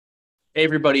Hey,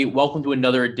 everybody. Welcome to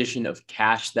another edition of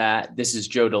Cash That. This is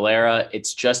Joe Delara.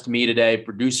 It's just me today.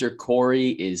 Producer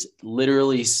Cory is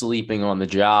literally sleeping on the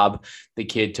job. The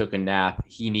kid took a nap.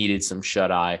 He needed some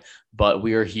shut eye, but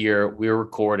we are here. We're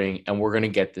recording, and we're going to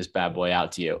get this bad boy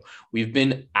out to you. We've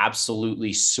been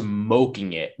absolutely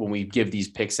smoking it when we give these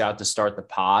picks out to start the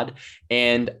pod.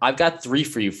 And I've got three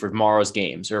for you for tomorrow's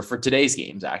games, or for today's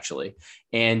games, actually.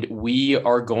 And we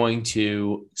are going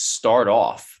to start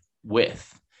off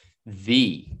with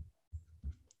the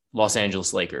Los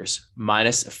Angeles Lakers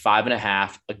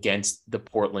 -5.5 against the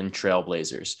Portland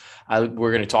Trailblazers.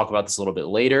 We're going to talk about this a little bit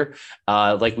later,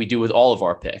 like we do with all of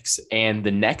our picks. And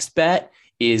the next bet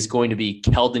is going to be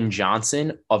Keldon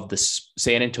Johnson of the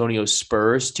San Antonio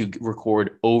Spurs to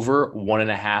record over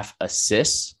 1.5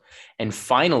 assists. And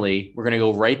finally, we're going to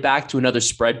go right back to another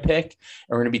spread pick. And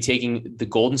we're going to be taking the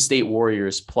Golden State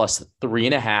Warriors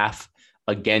 +3.5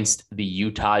 against the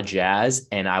Utah Jazz.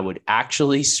 And I would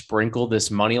actually sprinkle this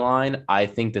money line. I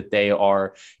think that they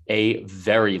are a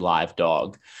very live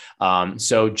dog.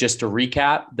 So just to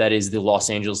recap, that is the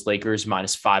Los Angeles Lakers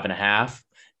 -5.5.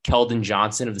 Keldon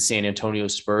Johnson of the San Antonio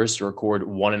Spurs to record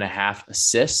 1.5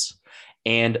 assists.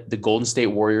 And the Golden State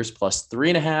Warriors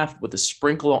 +3.5 with a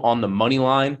sprinkle on the money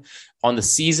line. On the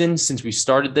season, since we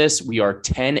started this, we are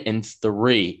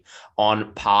 10-3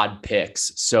 on pod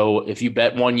picks. So if you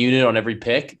bet 1 unit on every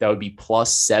pick, that would be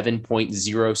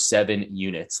 +7.07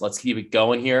 units. Let's keep it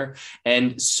going here.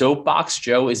 And Soapbox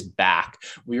Joe is back.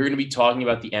 We're going to be talking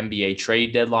about the NBA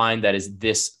trade deadline. That is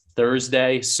this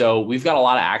Thursday. So we've got a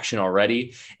lot of action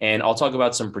already, and I'll talk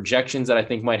about some projections that I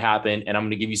think might happen, and I'm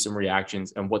going to give you some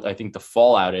reactions and what I think the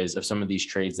fallout is of some of these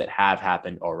trades that have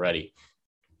happened already.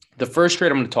 The first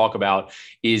trade I'm going to talk about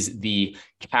is the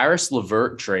Caris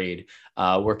LeVert trade,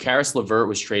 where Caris LeVert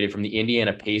was traded from the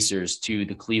Indiana Pacers to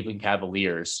the Cleveland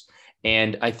Cavaliers.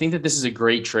 And I think that this is a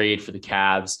great trade for the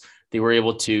Cavs. They were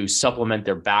able to supplement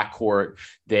their backcourt.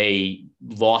 They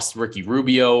lost Ricky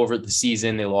Rubio over the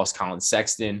season. They lost Colin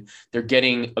Sexton. They're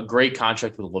getting a great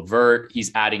contract with LeVert.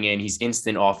 He's adding in, he's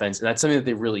instant offense. And that's something that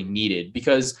they really needed,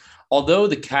 because although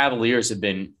the Cavaliers have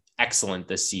been excellent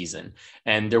this season,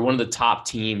 and they're one of the top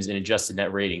teams in adjusted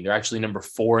net rating. They're actually number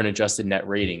 4 in adjusted net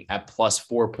rating at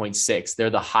 +4.6.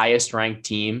 They're the highest ranked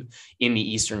team in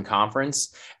the Eastern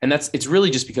Conference. And it's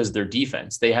really just because of their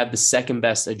defense. They have the second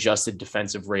best adjusted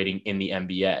defensive rating in the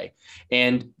NBA.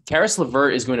 And Caris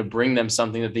LeVert is going to bring them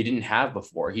something that they didn't have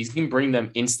before. He's going to bring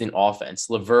them instant offense.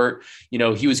 LeVert,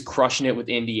 he was crushing it with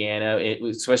Indiana,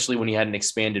 especially when he had an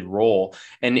expanded role.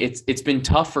 And it's been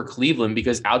tough for Cleveland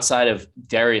because outside of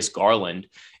Darius Garland,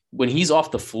 when he's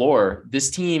off the floor, this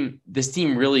team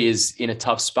really is in a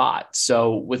tough spot.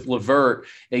 So with LeVert,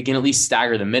 they can at least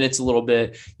stagger the minutes a little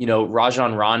bit.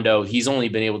 Rajon Rondo, he's only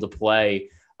been able to play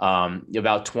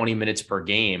about 20 minutes per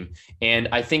game. And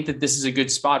I think that this is a good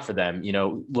spot for them.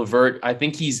 LeVert, I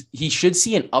think he should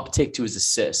see an uptick to his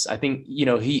assists. I think,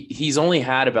 he's only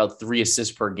had about 3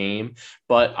 assists per game,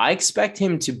 but I expect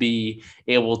him to be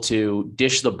able to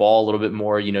dish the ball a little bit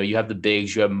more. You have the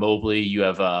bigs, you have Mobley, you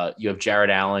have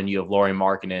Jared Allen, you have Lauri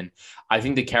Markkanen. I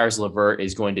think that Caris LeVert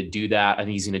is going to do that. I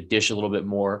think he's going to dish a little bit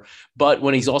more. But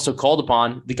when he's also called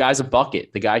upon, the guy's a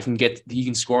bucket. The guy he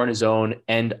can score on his own.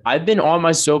 And I've been on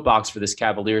my soapbox for this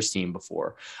Cavaliers team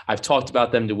before. I've talked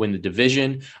about them to win the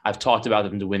division. I've talked about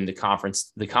them to win the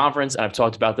conference, and I've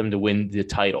talked about them to win the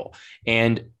title.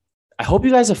 And I hope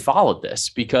you guys have followed this,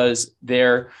 because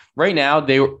right now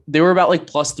they were about like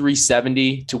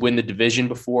 +370 to win the division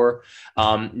before.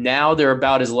 Now they're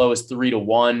about as low as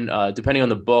 3-1, depending on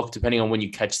the book, depending on when you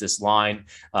catch this line.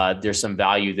 There's some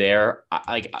value there,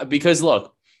 because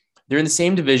look, they're in the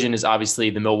same division as obviously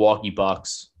the Milwaukee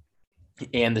Bucks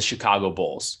and the Chicago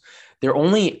Bulls. They're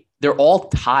all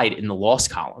tied in the loss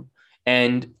column.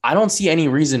 And I don't see any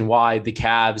reason why the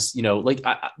Cavs,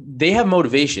 they have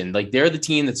motivation. Like, they're the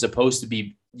team that's supposed to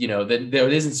be, that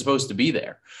isn't supposed to be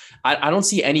there. I don't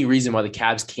see any reason why the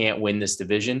Cavs can't win this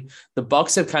division. The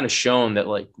Bucks have kind of shown that,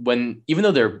 even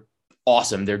though they're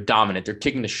awesome, they're dominant, they're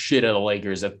kicking the shit out of the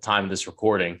Lakers at the time of this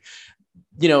recording,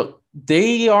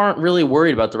 they aren't really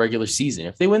worried about the regular season.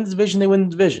 If they win the division, they win the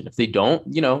division. If they don't,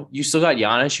 you still got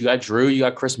Giannis, you got Drew, you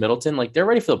got Chris Middleton. They're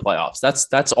ready for the playoffs.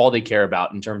 That's all they care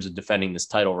about in terms of defending this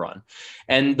title run.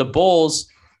 And the Bulls,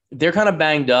 they're kind of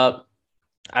banged up.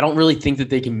 I don't really think that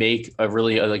they can make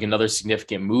another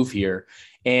significant move here.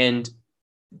 And,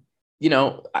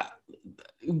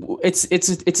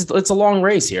 it's a long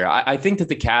race here. I think that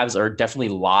the Cavs are definitely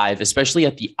live, especially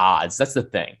at the odds. That's the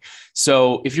thing.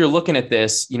 So if you're looking at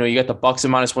this, you got the Bucks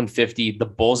at -150, the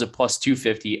Bulls at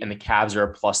 +250, and the Cavs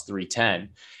are at +310.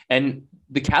 And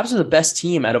the Cavs are the best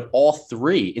team out of all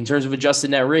three in terms of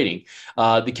adjusted net rating.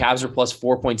 The Cavs are plus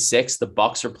 4.6, the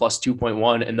Bucks are plus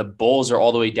 2.1, and the Bulls are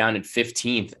all the way down at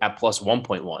 15th at plus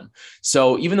 1.1.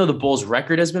 So even though the Bulls'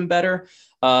 record has been better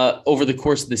over the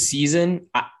course of the season,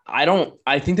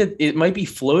 I think that it might be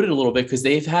floated a little bit because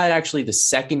they've had actually the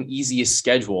second easiest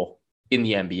schedule in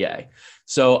the NBA.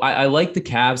 So I like the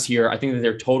Cavs here. I think that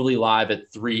they're totally live at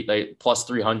plus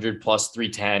 300, plus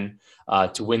 310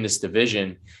 to win this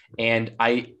division. And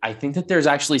I think that there's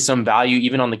actually some value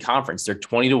even on the conference. They're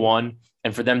 20-1.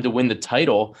 And for them to win the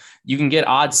title, you can get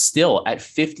odds still at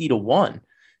 50-1.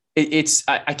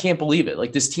 I can't believe it.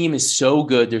 Like, this team is so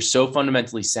good. They're so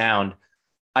fundamentally sound.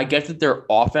 I get that their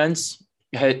offense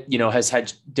has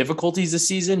had difficulties this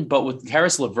season, but with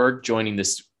Harris LeVert joining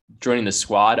the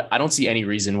squad, I don't see any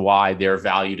reason why they're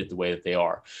valued at the way that they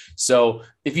are. So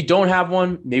if you don't have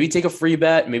one, maybe take a free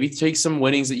bet, maybe take some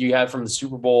winnings that you had from the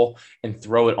Super Bowl and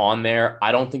throw it on there.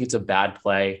 I don't think it's a bad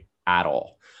play at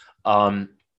all.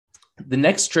 The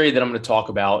next trade that I'm going to talk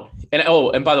about,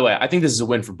 and by the way, I think this is a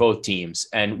win for both teams,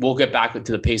 and we'll get back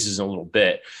to the Pacers in a little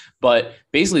bit, but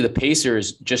basically the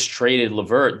Pacers just traded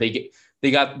LeVert.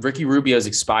 They got Ricky Rubio's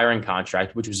expiring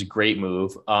contract, which was a great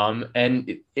move.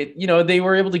 And they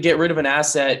were able to get rid of an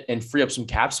asset and free up some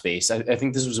cap space. I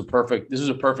think this was a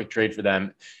perfect trade for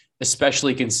them,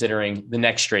 especially considering the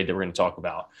next trade that we're going to talk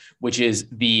about, which is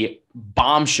the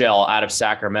bombshell out of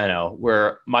Sacramento,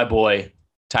 where my boy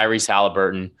Tyrese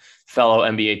Halliburton, fellow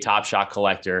NBA Top Shot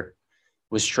collector,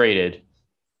 was traded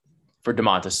for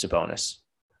Domantas Sabonis.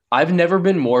 I've never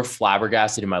been more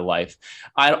flabbergasted in my life.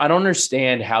 I don't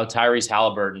understand how Tyrese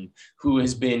Halliburton, who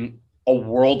has been a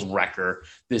world wrecker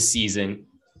this season,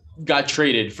 got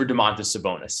traded for Domantas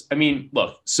Sabonis. I mean,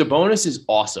 look, Sabonis is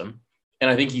awesome, and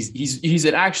I think he's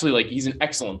an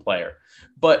excellent player.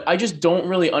 But I just don't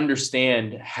really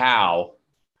understand how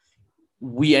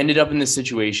we ended up in this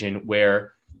situation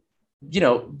where,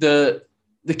 the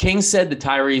Kings said that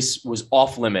Tyrese was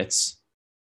off limits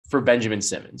for Benjamin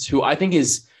Simmons, who I think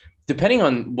is, depending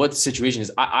on what the situation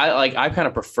is, I kind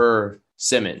of prefer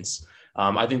Simmons.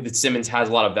 I think that Simmons has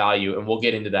a lot of value, and we'll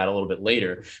get into that a little bit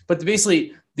later. But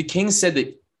basically, the Kings said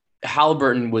that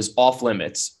Halliburton was off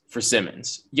limits for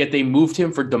Simmons, yet they moved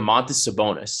him for Domantas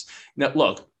Sabonis. Now,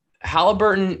 look,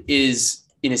 Halliburton is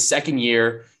in his second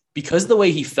year. Because of the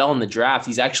way he fell in the draft,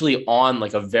 he's actually on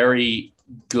like a very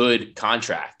good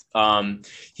contract.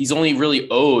 He's only really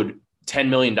owed $10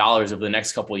 million over the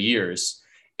next couple of years.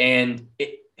 And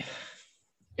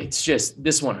it's just,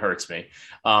 this one hurts me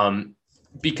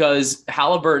because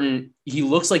Halliburton, he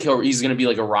looks like he's going to be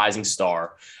like a rising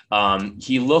star.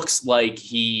 He looks like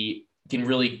he can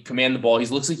really command the ball. He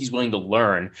looks like he's willing to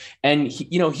learn. And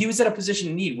he was at a position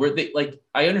of need where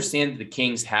I understand that the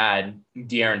Kings had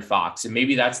De'Aaron Fox, and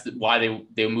maybe that's why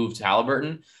they moved to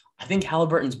Halliburton. I think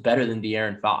Halliburton's better than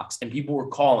De'Aaron Fox, and people were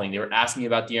calling. They were asking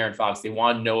about De'Aaron Fox. They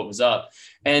wanted to know what was up.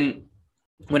 And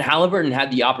when Halliburton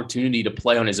had the opportunity to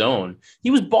play on his own,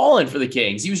 he was balling for the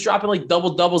Kings. He was dropping like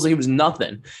double doubles like it was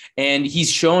nothing. And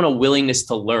he's shown a willingness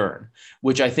to learn,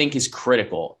 which I think is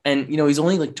critical. And, he's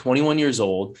only like 21 years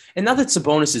old. And not that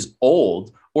Sabonis is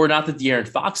old, or not that De'Aaron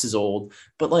Fox is old,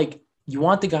 but like, you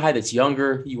want the guy that's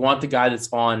younger. You want the guy that's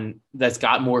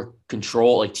got more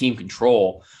control, like team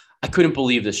control. I couldn't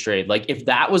believe this trade. Like, if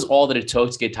that was all that it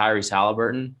took to get Tyrese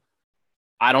Halliburton,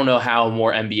 I don't know how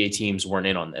more NBA teams weren't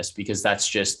in on this, because that's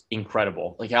just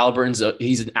incredible. Like, Halliburton's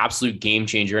he's an absolute game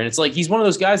changer. And it's like, he's one of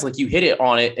those guys, like, you hit it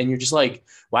on it and you're just like,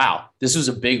 wow, this was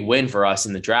a big win for us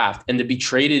in the draft. And to be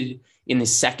traded in the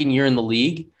second year in the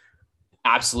league,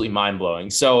 absolutely mind blowing.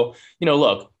 So,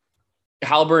 look,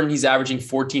 Halliburton, he's averaging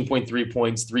 14.3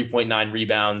 points, 3.9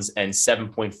 rebounds, and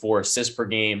 7.4 assists per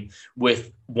game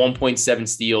with 1.7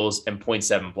 steals and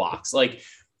 0.7 blocks. Like,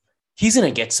 he's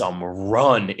going to get some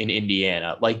run in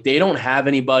Indiana. Like, they don't have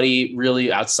anybody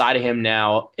really outside of him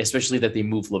now, especially that they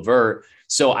moved LeVert.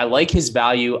 So I like his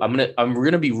value. I'm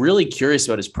going to be really curious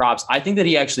about his props. I think that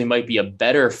he actually might be a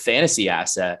better fantasy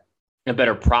asset, a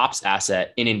better props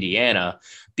asset in Indiana,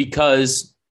 because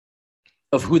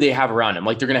of who they have around him.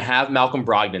 Like, they're going to have Malcolm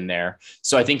Brogdon there.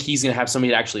 So I think he's going to have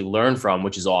somebody to actually learn from,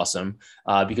 which is awesome,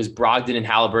 because Brogdon and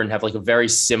Halliburton have like a very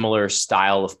similar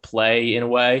style of play in a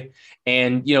way.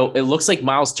 And, it looks like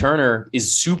Miles Turner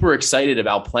is super excited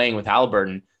about playing with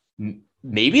Halliburton.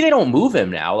 Maybe they don't move him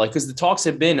now, like, because the talks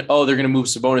have been, they're going to move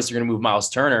Sabonis, they're going to move Miles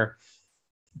Turner.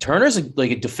 Turner's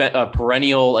a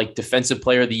perennial, like, defensive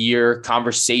player of the year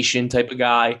conversation type of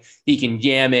guy. He can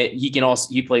jam it.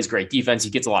 He plays great defense. He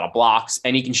gets a lot of blocks,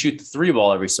 and he can shoot the three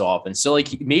ball every so often. So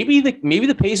like, maybe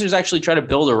the Pacers actually try to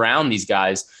build around these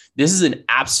guys. This is an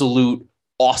absolute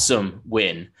awesome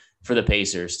win for the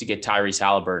Pacers to get Tyrese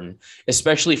Halliburton,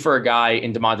 especially for a guy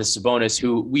in Domantas Sabonis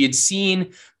who we had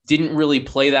seen didn't really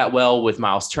play that well with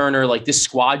Miles Turner. Like this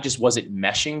squad just wasn't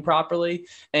meshing properly.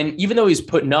 And even though he's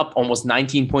putting up almost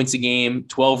 19 points a game,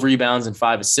 12 rebounds and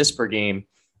 5 assists per game,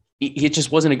 it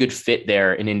just wasn't a good fit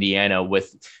there in Indiana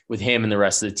with him and the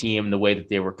rest of the team and the way that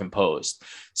they were composed.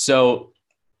 So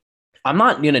I'm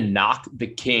not going to knock the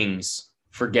Kings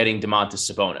for getting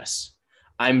Domantas Sabonis.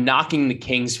 I'm knocking the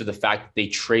Kings for the fact that they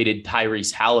traded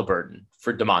Tyrese Halliburton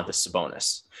for Domantas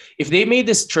Sabonis. If they made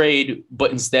this trade, but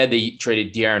instead they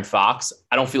traded De'Aaron Fox,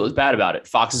 I don't feel as bad about it.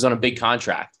 Fox is on a big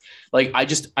contract. Like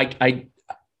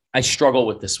I struggle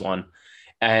with this one.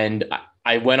 And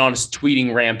I went on a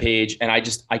tweeting rampage and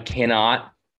I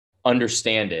cannot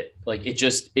understand it. Like it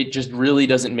just really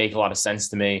doesn't make a lot of sense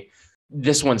to me.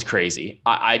 This one's crazy.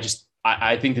 I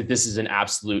think that this is an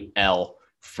absolute L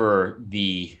for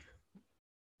the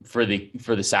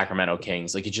Sacramento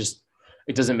Kings. Like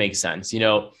it doesn't make sense,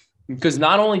 because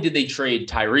not only did they trade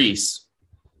Tyrese,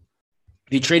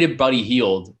 they traded Buddy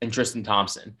Hield and Tristan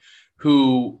Thompson,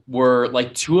 who were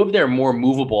like two of their more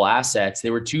movable assets. They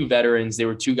were two veterans. They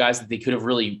were two guys that they could have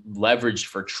really leveraged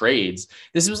for trades.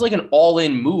 This was like an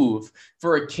all-in move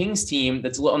for a Kings team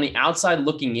that's on the outside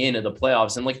looking in at the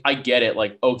playoffs. And like, I get it.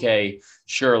 Like, okay,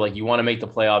 sure. Like you want to make the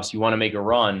playoffs, you want to make a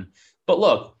run, but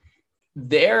look,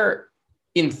 they're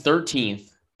in 13th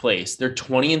place. They're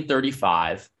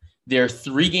 20-35. They're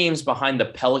 3 games behind the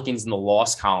Pelicans in the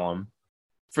loss column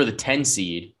for the 10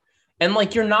 seed. And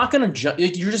like, you're not going to jump.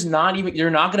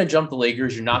 You're not going to jump the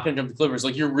Lakers. You're not going to jump the Clippers.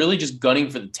 Like you're really just gunning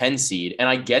for the 10 seed. And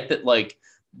I get that like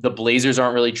the Blazers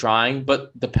aren't really trying,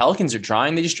 but the Pelicans are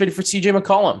trying. They just traded for CJ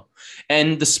McCollum,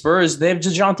 and the Spurs, they have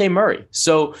DeJounte Murray.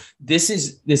 So this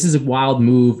is a wild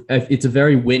move. It's a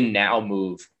very win now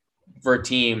move for a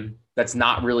team that's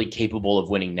not really capable of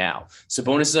winning now.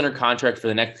 Sabonis is under contract for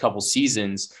the next couple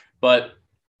seasons, but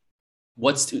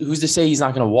who's to say he's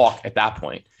not going to walk at that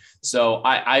point? So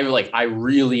I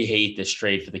really hate this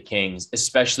trade for the Kings,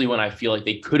 especially when I feel like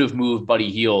they could have moved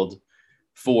Buddy Hield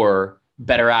for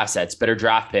better assets, better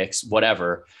draft picks,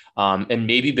 whatever, and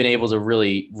maybe been able to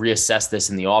really reassess this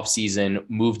in the offseason,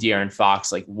 move De'Aaron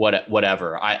Fox, like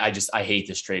whatever. I hate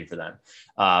this trade for them.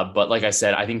 But like I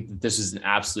said, I think this is an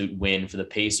absolute win for the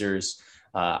Pacers.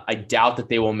 I doubt that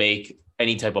they will make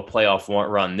any type of playoff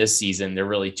run this season. They're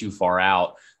really too far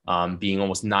out, being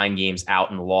almost 9 games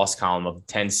out in the loss column of the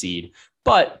 10 seed.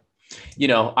 But,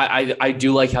 I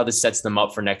do like how this sets them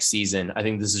up for next season. I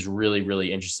think this is really,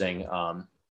 really interesting.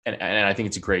 And I think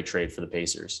it's a great trade for the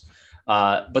Pacers.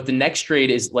 But the next trade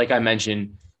is, like I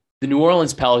mentioned, the New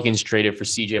Orleans Pelicans traded for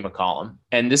CJ McCollum.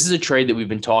 And this is a trade that we've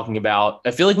been talking about. I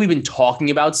feel like we've been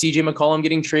talking about CJ McCollum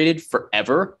getting traded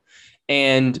forever.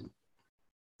 And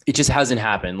it just hasn't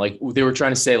happened. Like they were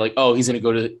trying to say like, oh, he's going to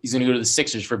go to the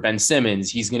Sixers for Ben Simmons.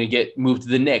 He's going to get moved to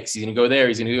the Knicks. He's going to go there.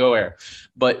 He's going to go there.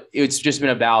 But it's just been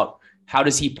about how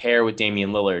does he pair with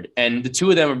Damian Lillard? And the two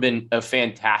of them have been a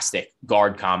fantastic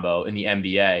guard combo in the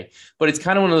NBA. But it's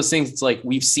kind of one of those things. It's like,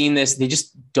 we've seen this.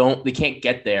 They can't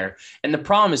get there. And the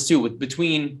problem is too,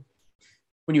 between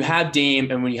when you have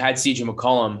Dame and when you had CJ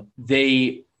McCollum,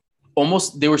 they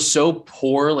were so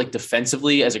poor, like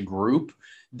defensively as a group,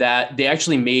 that they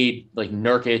actually made like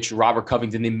Nurkic, Robert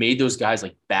Covington, they made those guys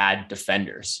like bad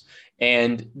defenders.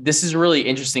 And this is a really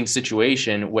interesting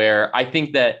situation where I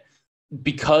think that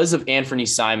because of Anthony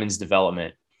Simon's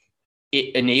development,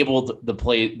 it enabled the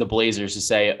Blazers to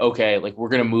say, okay, like we're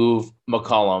going to move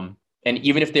McCollum. And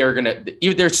even if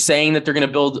they're saying that they're going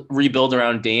to rebuild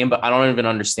around Dame, but I don't even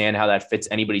understand how that fits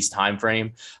anybody's time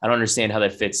frame. I don't understand how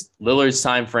that fits Lillard's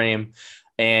time frame.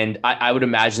 And I would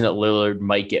imagine that Lillard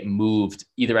might get moved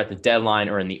either at the deadline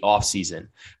or in the offseason.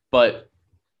 But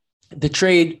the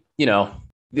trade,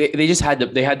 they just had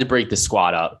to break the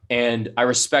squad up, and I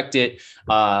respect it.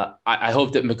 I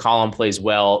hope that McCollum plays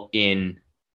well in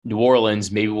New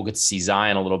Orleans. Maybe we'll get to see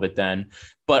Zion a little bit then.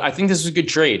 But I think this was a good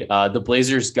trade. The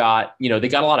Blazers got, they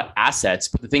got a lot of assets.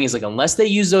 But the thing is, like, unless they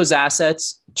use those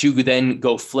assets to then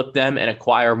go flip them and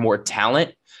acquire more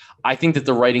talent, I think that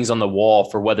the writing's on the wall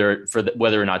for whether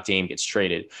or not Dame gets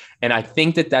traded. And I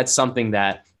think that that's something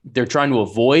that they're trying to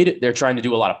avoid. They're trying to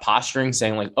do a lot of posturing,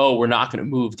 saying like, oh, we're not going to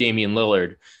move Damian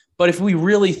Lillard. But if we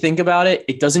really think about it,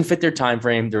 it doesn't fit their time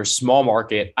frame. They're a small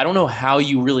market. I don't know how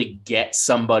you really get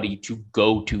somebody to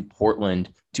go to Portland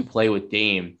to play with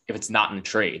Dame if it's not in the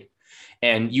trade.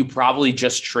 And you probably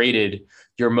just traded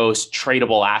your most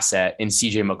tradable asset in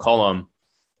CJ McCollum.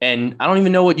 And I don't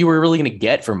even know what you were really going to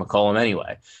get for McCollum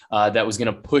anyway, that was going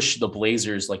to push the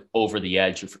Blazers like over the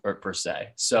edge per se.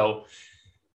 So,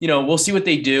 we'll see what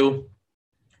they do.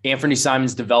 Anthony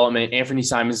Simons' development. Anthony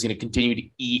Simons is going to continue to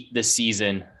eat this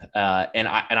season, and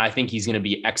I think he's going to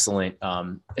be excellent,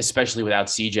 especially without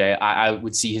CJ. I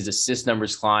would see his assist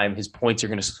numbers climb. His points are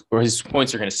going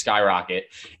to skyrocket,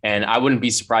 and I wouldn't be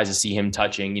surprised to see him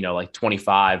touching, like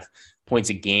 25 points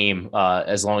a game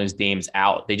as long as Dame's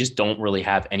out. They just don't really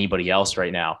have anybody else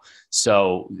right now,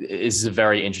 so this is a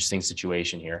very interesting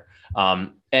situation here.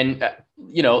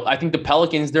 I think the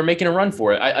Pelicans, they're making a run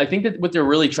for it. I think that what they're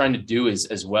really trying to do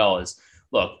is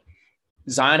look,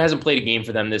 Zion hasn't played a game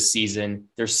for them this season.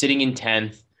 They're sitting in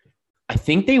 10th. I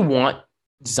think they want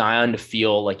Zion to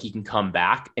feel like he can come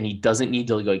back and he doesn't need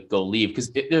to go leave,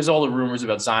 because there's all the rumors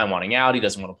about Zion wanting out. He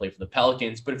doesn't want to play for the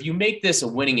Pelicans. But if you make this a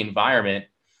winning environment,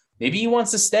 maybe he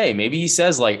wants to stay. Maybe he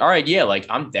says all right, yeah,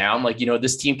 I'm down.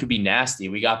 This team could be nasty.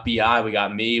 We got BI, we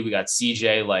got me, we got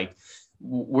CJ,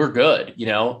 we're good,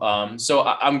 So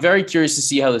I'm very curious to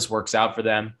see how this works out for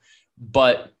them,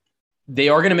 but they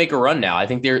are going to make a run now. I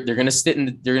think they're going to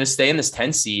stay in this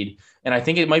 10 seed. And I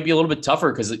think it might be a little bit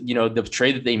tougher because, the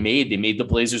trade that they made the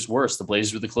Blazers worse. The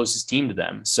Blazers were the closest team to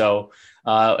them. So,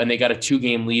 and they got a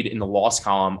 2-game lead in the loss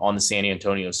column on the San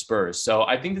Antonio Spurs. So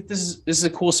I think that this is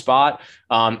a cool spot.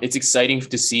 It's exciting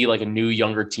to see a new,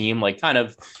 younger team, kind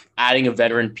of adding a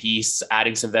veteran piece,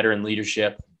 adding some veteran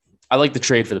leadership. I like the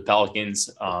trade for the Pelicans.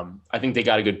 I think they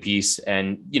got a good piece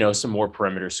and, some more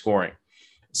perimeter scoring.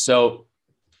 So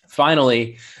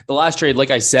finally, the last trade,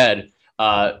 like I said,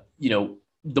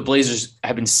 the Blazers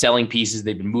have been selling pieces.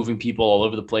 They've been moving people all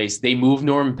over the place. They moved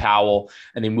Norman Powell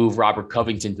and they moved Robert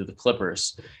Covington to the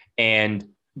Clippers. And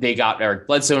they got Eric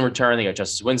Bledsoe in return. They got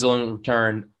Justice Winslow in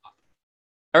return.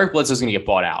 Eric Bledsoe is going to get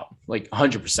bought out,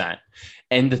 100%.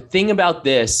 And the thing about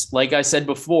this, like I said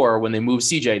before, when they moved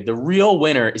CJ, the real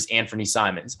winner is Anthony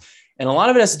Simons. And a lot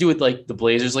of it has to do with the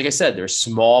Blazers. Like I said, they're a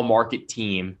small market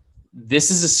team.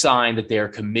 This is a sign that they are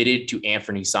committed to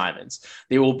Anthony Simons.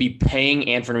 They will be paying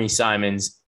Anthony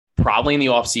Simons probably in the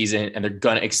offseason, and they're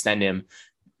going to extend him.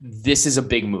 This is a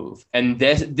big move. And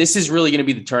this is really going to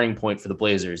be the turning point for the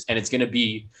Blazers. And it's going to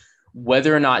be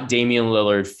whether or not Damian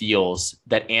Lillard feels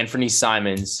that Anthony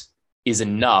Simons is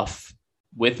enough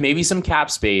with maybe some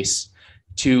cap space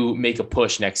to make a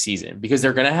push next season, because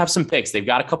they're going to have some picks. They've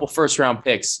got a couple first-round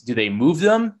picks. Do they move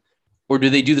them? Or do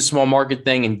they do the small market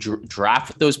thing and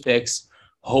draft those picks,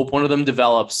 hope one of them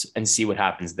develops, and see what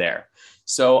happens there?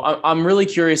 So I'm really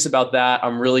curious about that.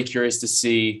 I'm really curious to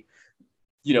see,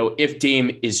 if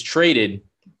Dame is traded,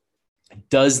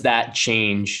 does that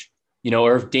change,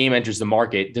 or if Dame enters the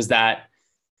market, does that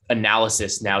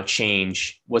analysis now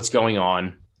change what's going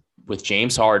on with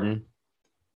James Harden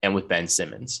and with Ben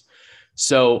Simmons?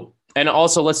 So, and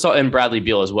also let's talk, and Bradley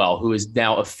Beal as well, who is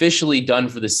now officially done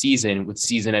for the season with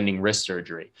season-ending wrist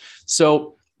surgery.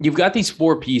 So you've got these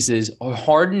 4 pieces.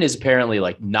 Harden is apparently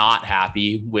not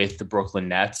happy with the Brooklyn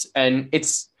Nets, and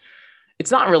it's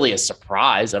not really a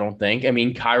surprise, I don't think. I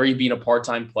mean, Kyrie being a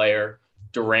part-time player,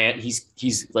 Durant,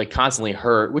 he's constantly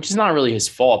hurt, which is not really his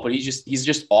fault, but he's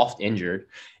just oft injured.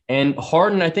 And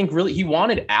Harden, I think really he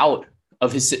wanted out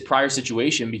of his prior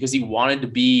situation because he wanted to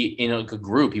be in a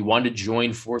group. He wanted to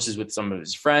join forces with some of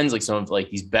his friends, some of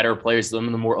these better players, some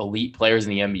of the more elite players in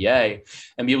the NBA,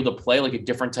 and be able to play a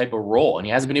different type of role. And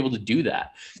he hasn't been able to do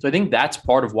that. So I think that's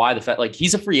part of why the fact,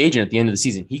 he's a free agent at the end of the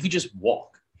season. He could just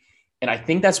walk. And I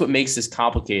think that's what makes this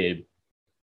complicated,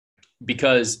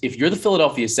 because if you're the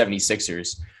Philadelphia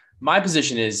 76ers, my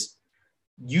position is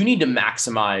you need to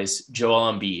maximize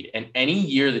Joel Embiid. And any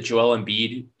year that Joel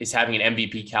Embiid is having an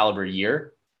MVP caliber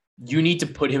year, you need to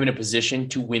put him in a position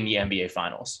to win the NBA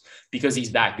Finals because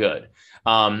he's that good.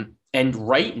 And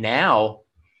right now,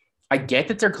 I get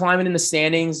that they're climbing in the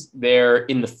standings. They're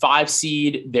in the 5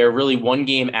 seed. They're really 1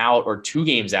 game out or 2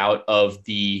 games out of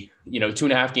the,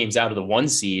 2.5 games out of the 1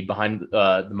 seed behind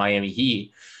the Miami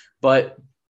Heat. But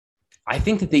I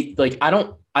think that they I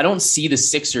don't see the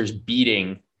Sixers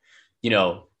beating,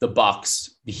 the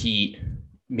Bucks, the Heat,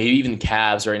 maybe even the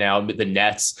Cavs right now, the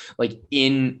Nets,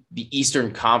 in the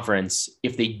Eastern Conference,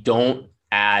 if they don't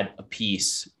add a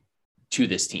piece to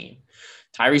this team.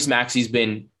 Tyrese Maxey's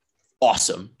been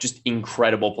awesome, just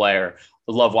incredible player.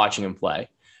 I love watching him play.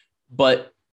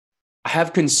 But I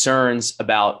have concerns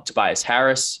about Tobias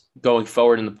Harris going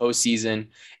forward in the postseason.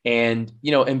 And,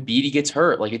 Embiid, he gets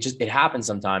hurt. It happens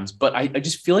sometimes. But I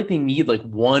just feel like they need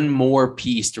one more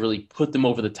piece to really put them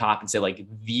over the top and say,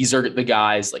 these are the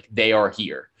guys, they are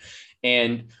here.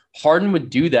 And Harden would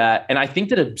do that. And I think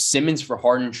that a Simmons for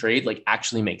Harden trade,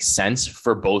 actually makes sense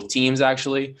for both teams,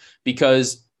 actually,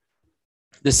 because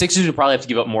the Sixers would probably have to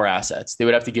give up more assets. They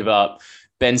would have to give up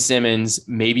Ben Simmons,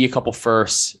 maybe a couple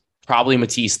firsts, probably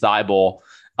Matisse Thybulle.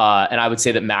 And I would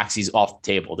say that Maxi's off the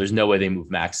table. There's no way they move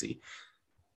Maxi.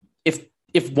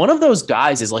 If one of those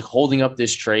guys is like holding up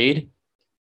this trade,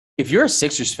 if you're a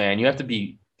Sixers fan, you have to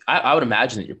be, I would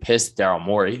imagine that you're pissed at Daryl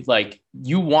Morey. Like,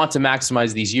 you want to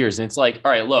maximize these years. And it's like,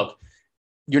 all right, look,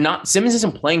 Simmons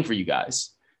isn't playing for you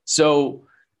guys. So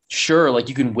sure, like,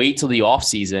 you can wait till the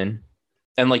offseason,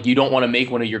 and like, you don't want to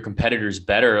make one of your competitors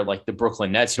better, like the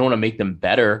Brooklyn Nets. You don't want to make them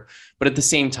better. But at the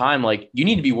same time, like, you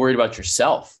need to be worried about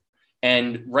yourself.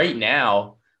 And right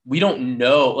now, we don't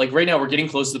know. Like, right now, we're getting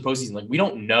close to the postseason. Like, we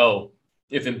don't know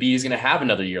if Embiid is going to have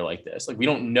another year like this. Like, we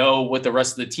don't know what the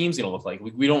rest of the team's going to look like.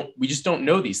 We just don't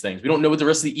know these things. We don't know what the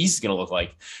rest of the East is going to look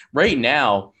like. Right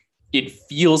now, it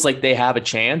feels like they have a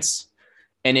chance.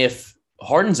 And if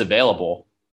Harden's available,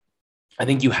 I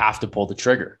think you have to pull the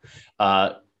trigger.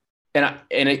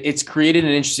 It's created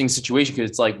an interesting situation,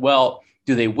 because it's like, well,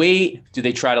 do they wait? Do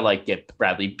they try to like get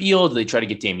Bradley Beal? Do they try to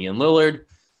get Damian Lillard?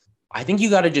 I think you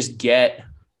got to just get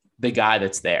the guy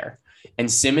that's there.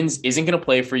 And Simmons isn't going to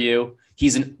play for you.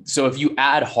 So if you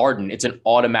add Harden, it's an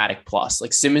automatic plus.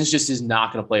 Like, Simmons just is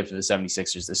not going to play for the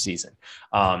 76ers this season.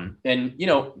 And, you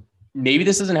know, maybe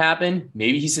this doesn't happen.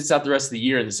 Maybe he sits out the rest of the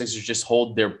year and the Sixers just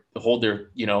hold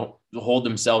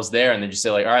themselves there, and then just say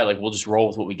like, all right, like, we'll just roll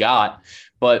with what we got.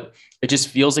 But it just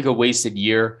feels like a wasted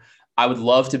year. I would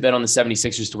love to bet on the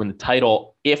 76ers to win the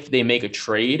title. If they make a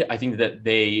trade, I think that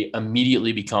they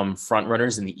immediately become front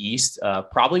runners in the East,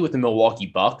 probably with the Milwaukee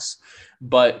Bucks.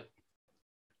 But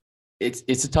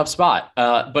it's a tough spot.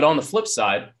 But on the flip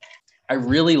side, I would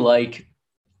really like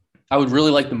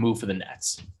the move for the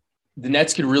Nets. The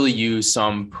Nets could really use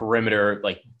some perimeter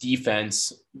like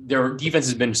defense. Their defense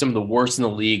has been some of the worst in the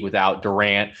league without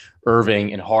Durant,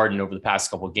 Irving, and Harden over the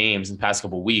past couple of games and the past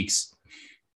couple of weeks.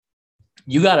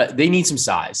 They need some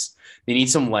size. They need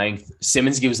some length.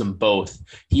 Simmons gives them both.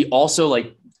 He also,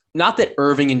 like, not that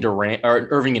Irving and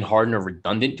Harden are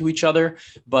redundant to each other,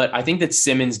 but I think that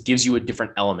Simmons gives you a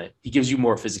different element. He gives you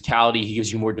more physicality. He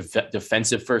gives you more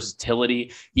defensive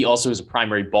versatility. He also is a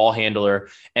primary ball handler.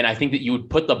 And I think that you would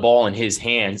put the ball in his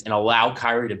hands and allow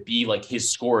Kyrie to be like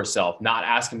his scorer self, not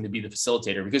ask him to be the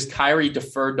facilitator, because Kyrie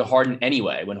deferred to Harden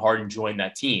anyway when Harden joined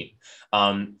that team.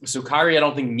 So Kyrie, I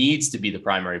don't think, needs to be the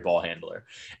primary ball handler.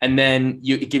 And then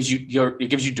it gives you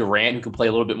Durant, who can play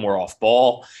a little bit more off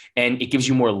ball, and it gives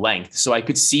you more length. So I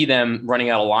could see them running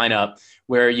out a lineup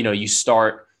where, you know, you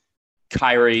start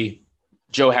Kyrie,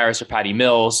 Joe Harris or Patty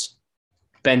Mills,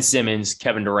 Ben Simmons,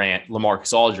 Kevin Durant,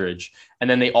 LaMarcus Aldridge. And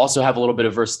then they also have a little bit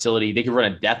of versatility. They could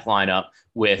run a death lineup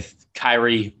with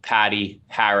Kyrie, Patty,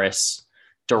 Harris,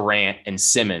 Durant, and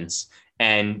Simmons.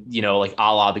 And, you know, like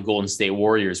a la the Golden State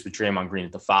Warriors with Draymond Green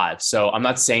at the 5. So I'm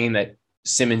not saying that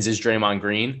Simmons is Draymond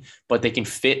Green, but they can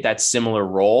fit that similar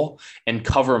role and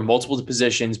cover multiple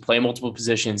positions, play multiple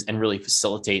positions, and really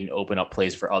facilitate and open up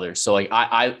plays for others. So like,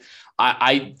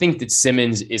 I think that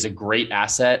Simmons is a great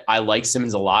asset. I like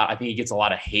Simmons a lot. I think he gets a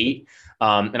lot of hate.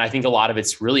 And I think a lot of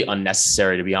it's really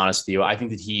unnecessary, to be honest with you. I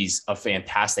think that he's a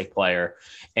fantastic player.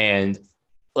 And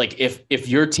like, if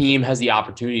your team has the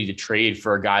opportunity to trade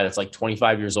for a guy that's like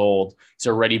 25 years old, he's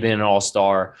already been an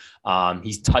all-star,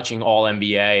 he's touching all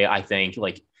NBA, I think,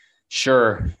 like,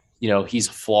 sure, you know, he's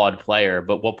a flawed player,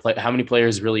 but how many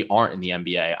players really aren't in the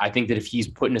NBA? I think that if he's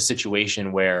put in a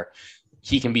situation where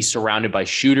he can be surrounded by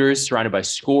shooters, surrounded by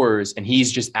scorers, and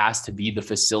he's just asked to be the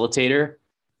facilitator,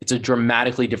 it's a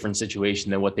dramatically different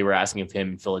situation than what they were asking of him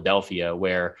in Philadelphia,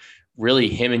 where really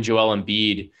him and Joel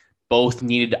Embiid both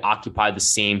needed to occupy the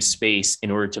same space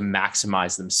in order to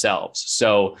maximize themselves.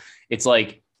 So it's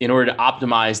like, in order to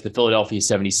optimize the Philadelphia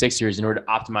 76ers, in order to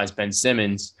optimize Ben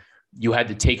Simmons, you had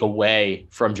to take away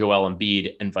from Joel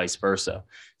Embiid and vice versa.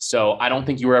 So I don't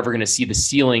think you were ever going to see the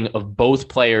ceiling of both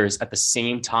players at the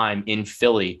same time in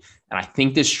Philly. And I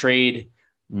think this trade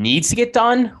needs to get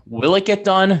done. Will it get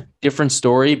done? Different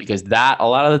story, because that a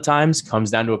lot of the times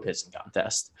comes down to a pissing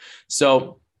contest.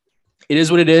 So it is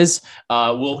what it is.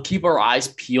 We'll keep our eyes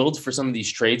peeled for some of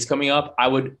these trades coming up. I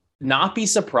would not be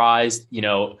surprised, you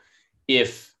know,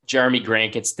 if Jeremy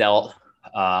Grant gets dealt.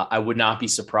 I would not be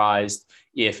surprised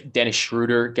if Dennis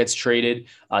Schroeder gets traded.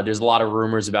 There's a lot of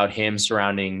rumors about him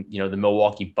surrounding, you know, the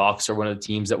Milwaukee Bucks or one of the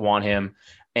teams that want him.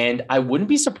 And I wouldn't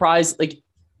be surprised, like,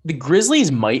 the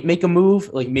Grizzlies might make a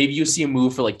move. Like, maybe you see a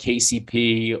move for like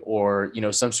KCP or, you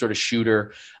know, some sort of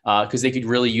shooter, because they could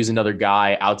really use another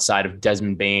guy outside of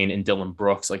Desmond Bane and Dylan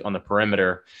Brooks, like on the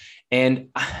perimeter. And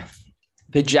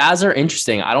the Jazz are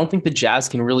interesting. I don't think the Jazz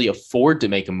can really afford to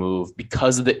make a move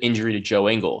because of the injury to Joe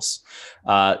Ingles.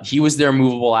 He was their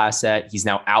movable asset. He's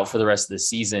now out for the rest of the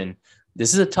season.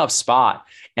 This is a tough spot.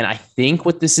 And I think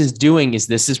what this is doing is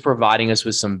this is providing us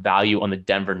with some value on the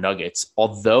Denver Nuggets.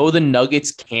 Although the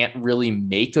Nuggets can't really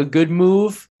make a good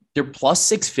move, they're plus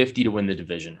 650 to win the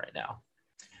division right now.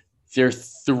 They're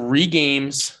 3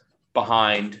 games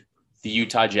behind the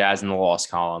Utah Jazz in the loss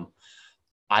column.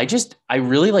 I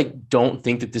really don't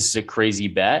think that this is a crazy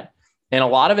bet. And a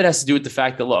lot of it has to do with the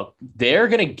fact that, look, they're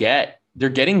getting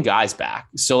guys back.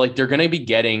 So they're going to be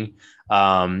getting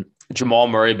Jamal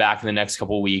Murray back in the next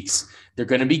couple of weeks. They're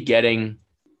going to be getting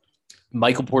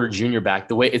Michael Porter Jr. back.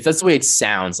 That's the way it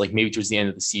sounds, like maybe towards the end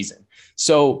of the season.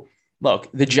 So look,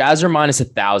 the Jazz are minus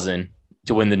 1,000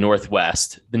 to win the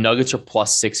Northwest. The Nuggets are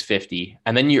plus 650.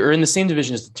 And then you're in the same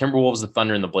division as the Timberwolves, the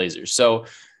Thunder, and the Blazers. So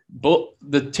both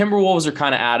the Timberwolves are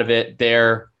kind of out of it.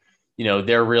 They're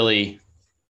really,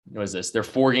 what is this? They're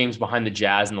 4 games behind the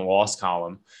Jazz in the loss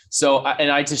column. So,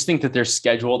 and I just think that their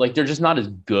schedule, they're just not as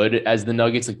good as the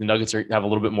Nuggets. The Nuggets have a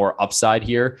little bit more upside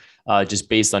here, just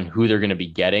based on who they're going to be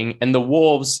getting. And the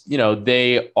Wolves,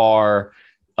 they are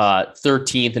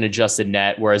 13th in adjusted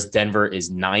net, whereas Denver is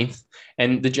 9th.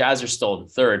 And the Jazz are still in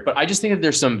 3rd. But I just think that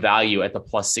there's some value at the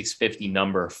plus 650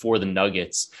 number for the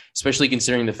Nuggets, especially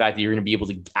considering the fact that you're going to be able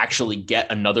to actually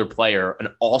get another player, an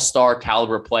all-star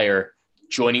caliber player,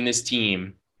 joining this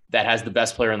team that has the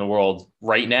best player in the world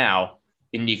right now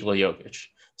in Nikola Jokic.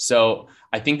 So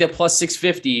I think that plus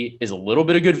 650 is a little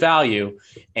bit of good value,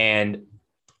 and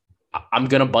I'm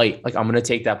going to bite. I'm going to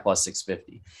take that plus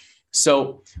 650.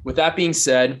 So with that being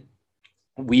said,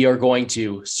 we are going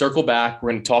to circle back.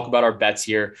 We're going to talk about our bets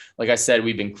here. Like I said,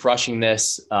 we've been crushing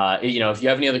this. If you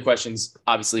have any other questions,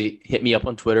 obviously hit me up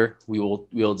on Twitter. We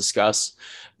will discuss,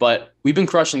 but we've been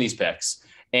crushing these picks,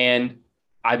 and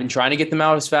I've been trying to get them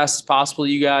out as fast as possible,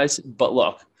 you guys. But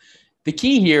look, the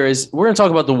key here is we're going to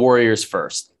talk about the Warriors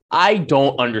first. I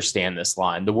don't understand this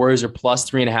line. The Warriors are plus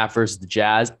 3.5 versus the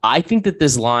Jazz. I think that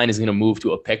this line is going to move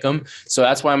to a pick'em. So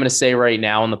that's why I'm going to say right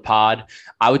now on the pod,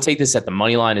 I would take this at the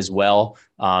money line as well.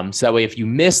 So that way, if you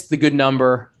missed the good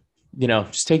number,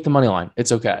 just take the money line.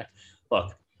 It's okay.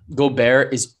 Look,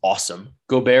 Gobert is awesome.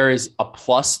 Gobert is a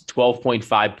plus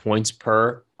 12.5 points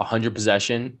per 100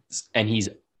 possessions, and he's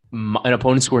an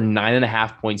opponent scored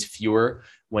 9.5 points fewer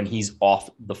when he's off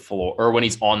the floor or when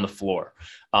he's on the floor.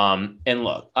 And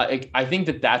look, I think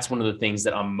that that's one of the things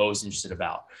that I'm most interested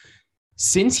about.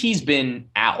 Since he's been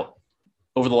out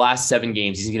over the last 7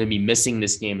 games, he's going to be missing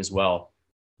this game as well.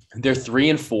 They're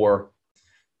 3-4.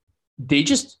 They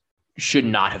just should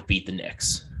not have beat the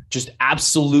Knicks. Just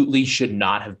absolutely should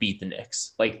not have beat the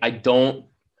Knicks. That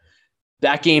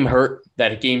game hurt.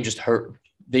 That game just hurt.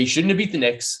 They shouldn't have beat the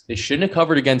Knicks. They shouldn't have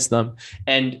covered against them.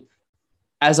 And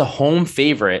as a home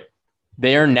favorite,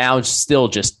 they are now still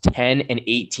just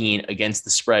 10-18 against the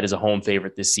spread as a home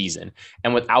favorite this season.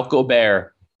 And without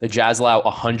Gobert, the Jazz allow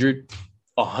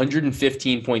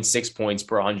 115.6 points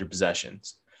per 100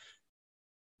 possessions.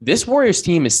 This Warriors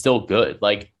team is still good.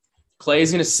 Clay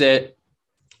is going to sit.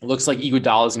 It looks like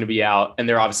Iguodala is going to be out, and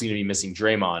they're obviously going to be missing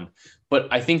Draymond. But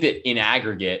I think that in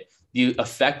aggregate, the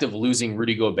effect of losing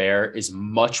Rudy Gobert is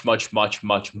much, much, much,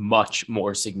 much, much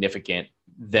more significant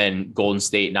than Golden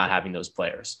State not having those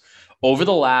players. Over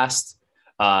the last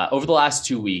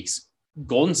 2 weeks,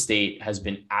 Golden State has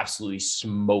been absolutely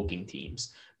smoking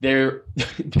teams. They're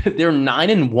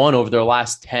 9-1 over their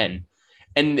last 10,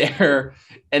 and they're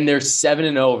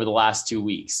 7-0 over the last 2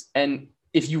 weeks. And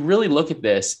if you really look at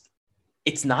this,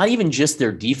 it's not even just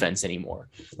their defense anymore.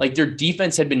 Their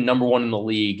defense had been number 1 in the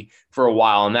league for a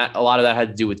while. And that a lot of that had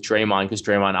to do with Draymond, because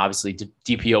Draymond, obviously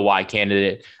DPOY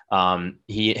candidate.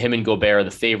 Him and Gobert are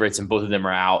the favorites, and both of them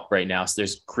are out right now. So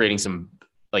there's creating some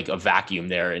a vacuum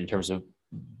there in terms of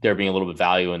there being a little bit of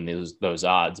value in those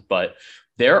odds. But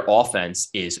their offense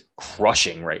is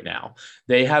crushing right now.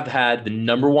 They have had the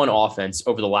number 1 offense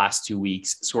over the last 2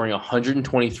 weeks, scoring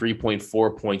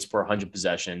 123.4 points per 100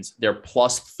 possessions. They're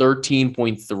plus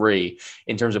 13.3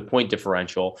 in terms of point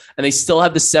differential, and they still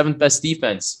have the 7th best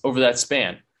defense over that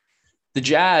span. The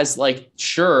Jazz,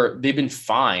 sure, they've been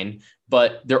fine,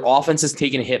 but their offense has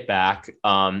taken a hit back.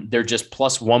 They're just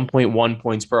plus 1.1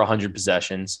 points per 100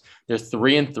 possessions. They're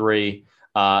 3-3.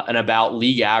 And about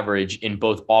league average in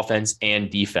both offense and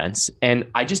defense. And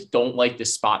I just don't like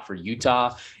this spot for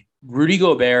Utah. Rudy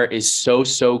Gobert is so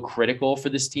critical for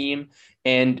this team.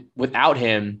 And without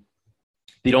him,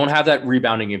 they don't have that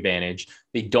rebounding advantage.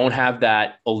 They don't have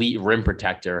that elite rim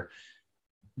protector.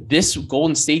 This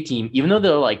Golden State team, even though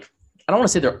they're I don't want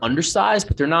to say they're undersized,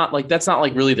 but they're not that's not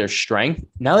really their strength.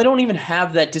 Now they don't even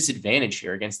have that disadvantage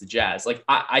here against the Jazz.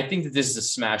 I think that this is a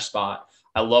smash spot.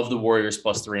 I love the Warriors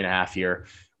plus 3.5 here.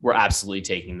 We're absolutely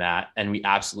taking that, and we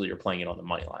absolutely are playing it on the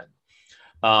money line.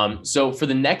 So for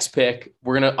the next pick,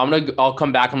 I'll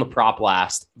come back on the prop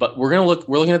last, but we're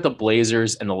looking at the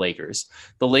Blazers and the Lakers.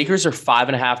 The Lakers are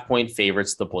 5.5 point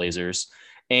favorites, the Blazers,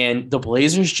 and the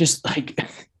Blazers just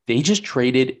they just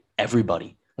traded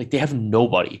everybody. Like they have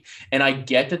nobody. And I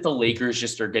get that the Lakers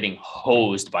just are getting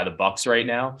hosed by the Bucks right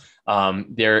now.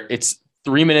 It's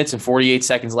 3 minutes and 48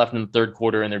 seconds left in the third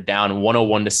quarter, and they're down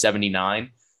 101-79.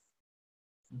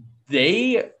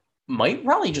 They might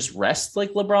probably just rest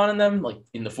like LeBron and them like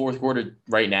in the fourth quarter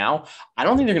right now. I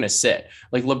don't think they're going to sit.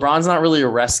 Like LeBron's not really a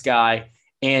rest guy.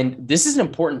 And this is an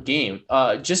important game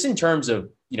just in terms of,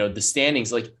 the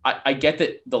standings. Like I get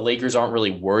that the Lakers aren't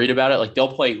really worried about it. Like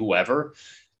they'll play whoever.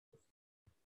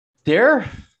 They're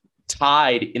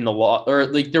tied in the law, or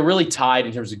like they're really tied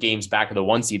in terms of games back of the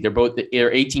one seed.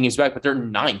 They're 18 games back, but they're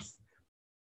ninth.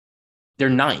 They're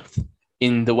ninth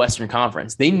in the Western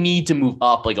Conference. They need to move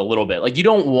up like a little bit. Like you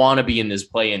don't want to be in this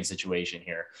play-in situation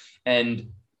here.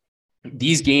 And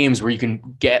these games where you can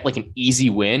get like an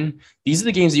easy win, these are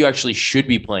the games that you actually should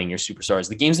be playing your superstars.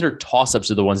 The games that are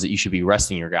toss-ups are the ones that you should be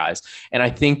resting your guys. And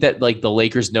I think that like the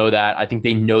Lakers know that. I think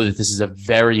they know that this is a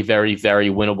very, very, very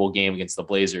winnable game against the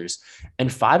Blazers.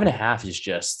 And 5.5 is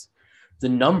just, the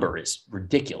number is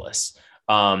ridiculous.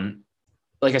 Like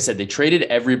I said, they traded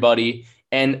everybody.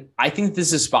 And I think this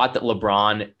is a spot that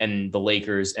LeBron and the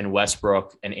Lakers and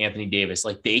Westbrook and Anthony Davis,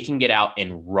 like they can get out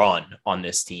and run on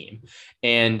this team.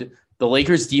 And the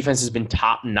Lakers defense has been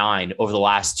top 9 over the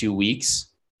last 2 weeks.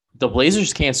 The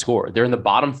Blazers can't score. They're in the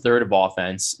bottom third of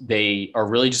offense. They are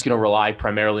really just going to rely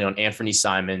primarily on Anthony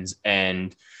Simons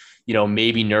and,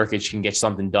 maybe Nurkic can get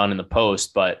something done in the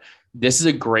post, but this is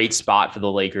a great spot for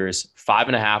the Lakers.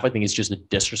 5.5, I think is just a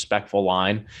disrespectful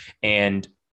line. And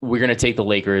we're going to take the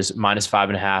Lakers minus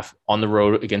 5.5 on the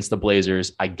road against the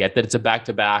Blazers. I get that it's a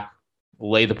back-to-back.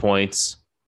 Lay the points.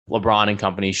 LeBron and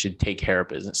company should take care of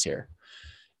business here.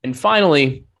 And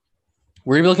finally,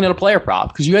 we're going to be looking at a player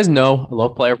prop because you guys know I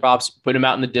love player props, putting them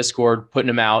out in the Discord, putting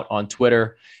them out on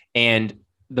Twitter. And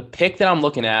the pick that I'm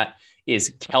looking at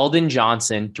is Keldon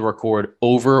Johnson to record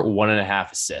over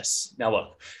 1.5 assists. Now,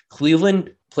 look,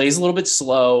 Cleveland plays a little bit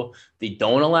slow. They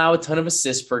don't allow a ton of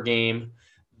assists per game,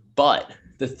 but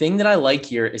the thing that I like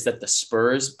here is that the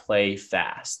Spurs play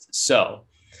fast. So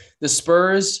the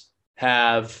Spurs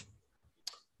have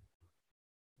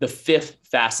the 5th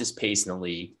fastest pace in the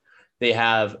league. They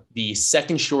have the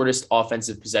 2nd shortest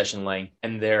offensive possession length,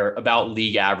 and they're about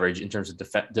league average in terms of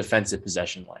defensive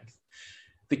possession length.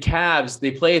 The Cavs,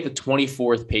 they play at the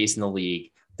 24th pace in the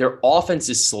league. Their offense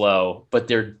is slow, but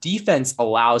their defense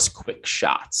allows quick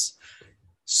shots.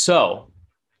 So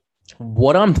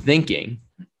what I'm thinking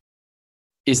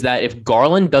is that if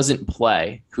Garland doesn't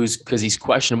play, because he's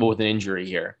questionable with an injury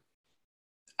here,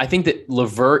 I think that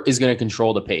LeVert is going to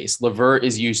control the pace. LeVert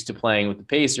is used to playing with the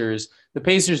Pacers. The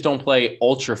Pacers don't play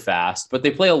ultra fast, but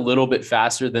they play a little bit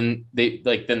faster than the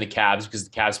Cavs because the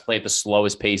Cavs play at the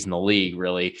slowest pace in the league,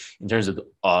 really, in terms of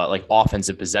like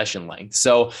offensive possession length.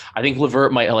 So I think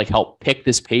LeVert might like help pick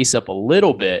this pace up a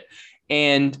little bit.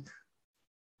 And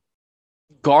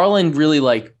Garland really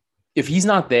if he's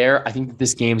not there, I think that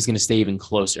this game is going to stay even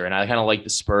closer. And I kind of like the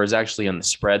Spurs actually on the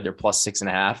spread. They're plus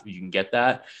 6.5. If you can get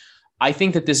that. I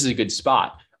think that this is a good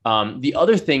spot. The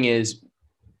other thing is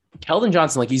Keldon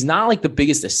Johnson, he's not like the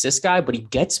biggest assist guy, but he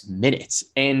gets minutes.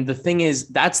 And the thing is,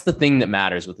 that's the thing that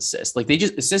matters with assists.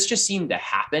 Assists just seem to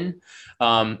happen.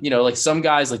 Some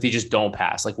guys, they just don't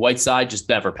pass. Like Whiteside just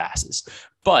never passes.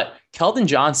 But Keldon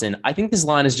Johnson, I think this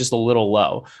line is just a little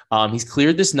low. He's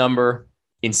cleared this number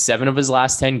in 7 of his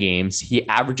last 10 games. He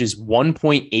averages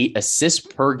 1.8 assists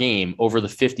per game over the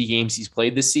 50 games he's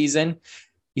played this season.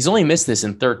 He's only missed this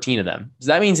in 13 of them. So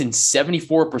that means in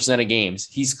 74% of games,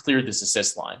 he's cleared this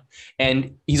assist line.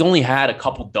 And he's only had a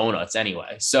couple donuts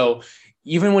anyway. So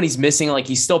even when he's missing,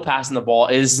 he's still passing the ball.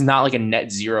 It is not like a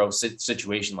net zero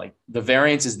situation. The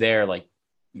variance is there.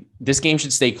 This game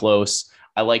should stay close.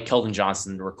 I like Keldon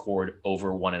Johnson to record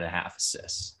over 1.5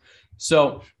 assists.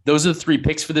 So those are the 3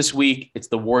 picks for this week. It's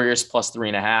the Warriors plus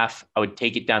 3.5. I would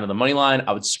take it down to the money line.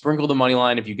 I would sprinkle the money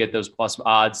line if you get those plus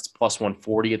odds. It's plus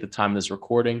 140 at the time of this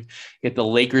recording. Get the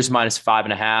Lakers minus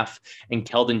 5.5 and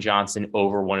Keldon Johnson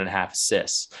over 1.5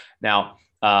 assists. Now,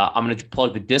 I'm going to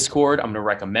plug the Discord. I'm going to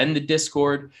recommend the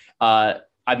Discord. I've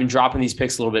been dropping these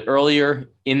picks a little bit earlier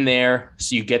in there,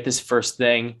 so you get this first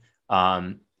thing.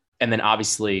 And then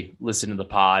obviously listen to the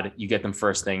pod. You get them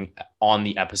first thing on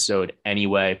the episode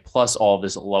anyway, plus all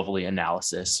this lovely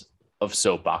analysis of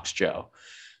Soapbox Joe.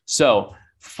 So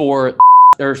for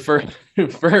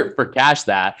cash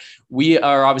that, we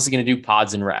are obviously going to do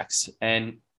pods and recs.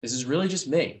 And this is really just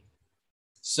me.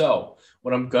 So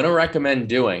what I'm going to recommend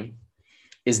doing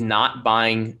is not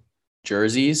buying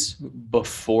jerseys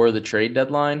before the trade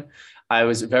deadline. I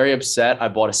was very upset. I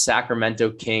bought a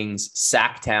Sacramento Kings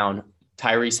Sacktown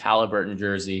Tyrese Halliburton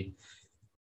jersey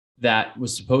that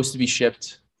was supposed to be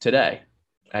shipped today.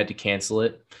 I had to cancel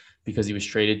it because he was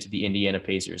traded to the Indiana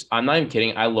Pacers. I'm not even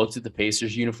kidding. I looked at the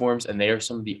Pacers uniforms and they are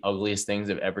some of the ugliest things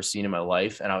I've ever seen in my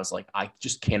life. And I was like, I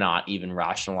just cannot even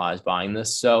rationalize buying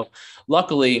this. So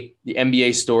luckily the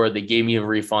NBA store, they gave me a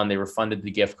refund. They refunded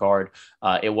the gift card.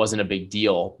 It wasn't a big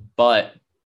deal, but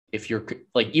if you're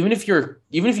like, even if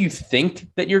you think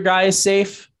that your guy is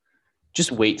safe,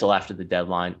 just wait till after the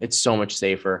deadline. It's so much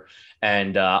safer.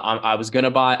 And I was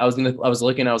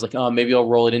looking, I was like, oh, maybe I'll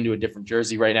roll it into a different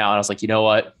jersey right now. And I was like, you know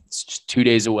what? It's just 2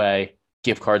 days away.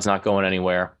 Gift card's not going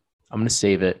anywhere. I'm going to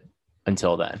save it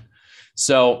until then.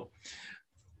 So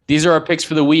these are our picks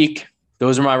for the week.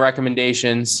 Those are my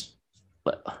recommendations.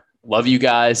 Love you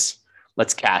guys.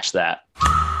 Let's cash that.